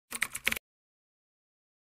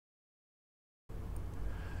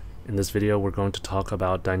In this video, we're going to talk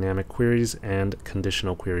about dynamic queries and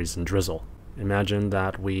conditional queries in Drizzle. Imagine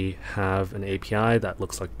that we have an API that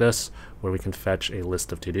looks like this, where we can fetch a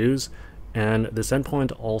list of to-dos, and this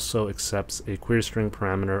endpoint also accepts a query string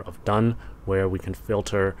parameter of done, where we can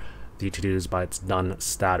filter the to-dos by its done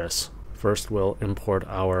status. First, we'll import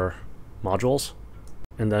our modules,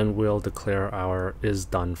 and then we'll declare our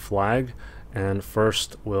isDone flag. And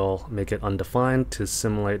first, we'll make it undefined to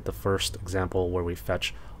simulate the first example where we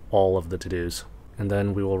fetch all of the to-dos. And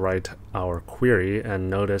then we will write our query, and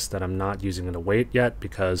notice that I'm not using an await yet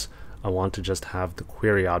because I want to just have the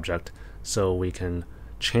query object so we can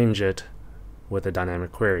change it with a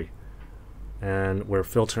dynamic query. And we're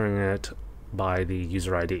filtering it by the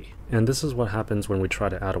user ID. And this is what happens when we try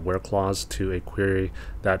to add a where clause to a query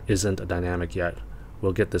that isn't a dynamic yet.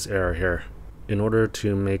 We'll get this error here. In order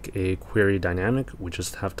to make a query dynamic, we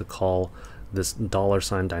just have to call this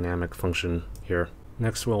 $dynamic function here.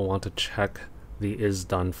 Next, we'll want to check the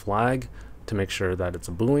isDone flag to make sure that it's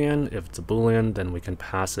a Boolean. If it's a Boolean, then we can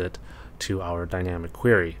pass it to our dynamic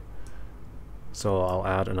query. So I'll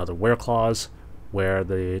add another where clause where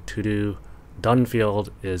the to-do done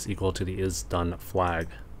field is equal to the isDone flag.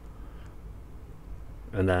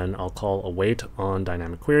 And then I'll call await on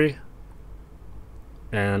dynamic query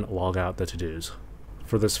and log out the to-dos.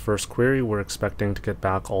 For this first query, we're expecting to get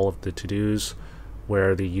back all of the to-dos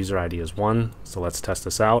where the user ID is 1. So let's test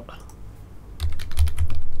this out.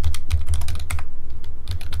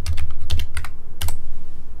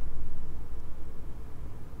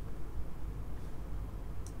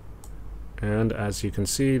 And as you can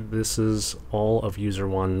see, this is all of user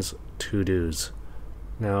 1's to-dos.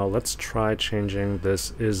 Now let's try changing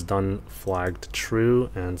this isDone flag to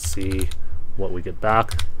true and see what we get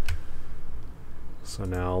back. So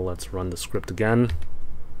now let's run the script again.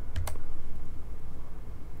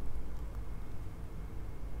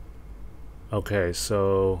 Okay,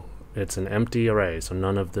 so it's an empty array, so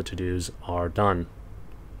none of the to-dos are done.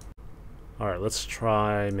 Alright, let's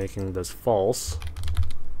try making this false.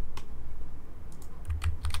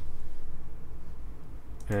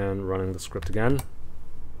 And running the script again.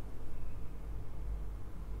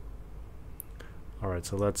 Alright,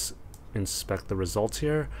 so let's inspect the results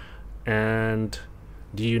here. And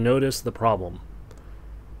do you notice the problem?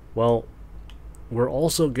 Well, we're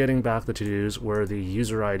also getting back the to-dos where the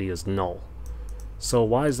user ID is null. So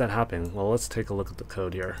why is that happening? Well, let's take a look at the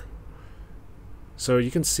code here. So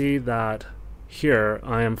you can see that here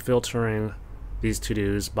I am filtering these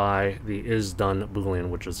to-dos by the isDone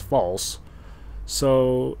Boolean, which is false.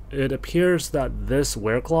 So it appears that this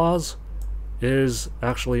where clause is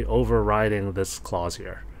actually overriding this clause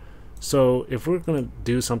here. So if we're going to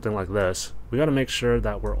do something like this, we got to make sure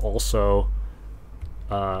that we're also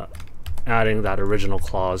adding that original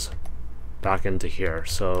clause back into here.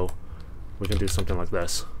 So we can do something like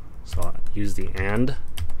this. So I'll use the and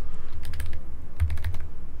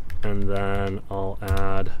then I'll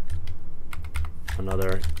add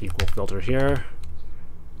another equal filter here,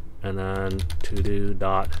 and then to-do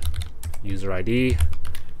dot user ID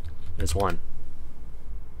is 1.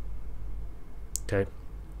 Okay.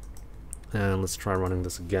 And let's try running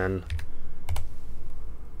this again.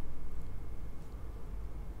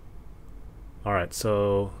 Alright,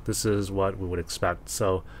 so this is what we would expect.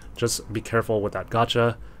 So just be careful with that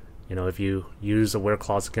gotcha. You know, if you use a where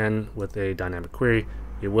clause again with a dynamic query,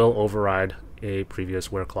 it will override a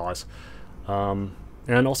previous where clause. And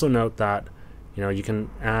also note that, you know, you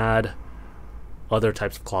can add other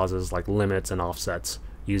types of clauses like limits and offsets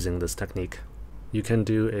using this technique. You can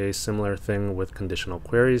do a similar thing with conditional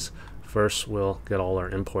queries. First, we'll get all our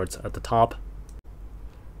imports at the top,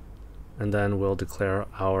 and then we'll declare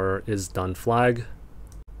our isDone flag.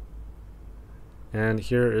 And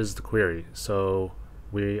here is the query. So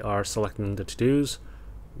we are selecting the to-dos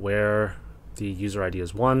where the user ID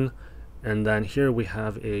is 1, and then here we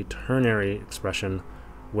have a ternary expression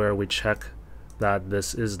where we check that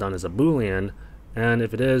this isDone is a Boolean, and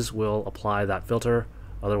if it is, we'll apply that filter.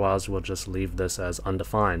 Otherwise, we'll just leave this as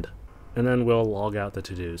undefined. And then we'll log out the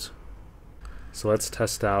to-dos. So let's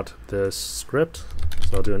test out this script.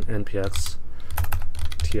 So I'll do an npx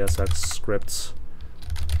tsx scripts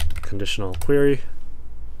conditional query.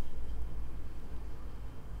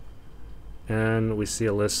 And we see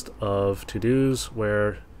a list of to-dos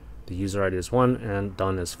where the user ID is 1 and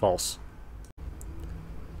done is false.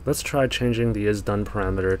 Let's try changing the isDone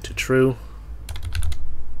parameter to true.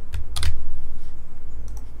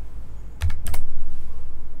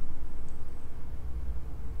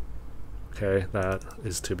 Okay, that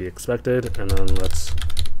is to be expected, and then let's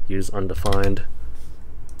use undefined.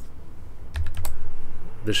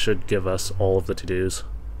 This should give us all of the to-dos.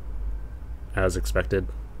 as expected.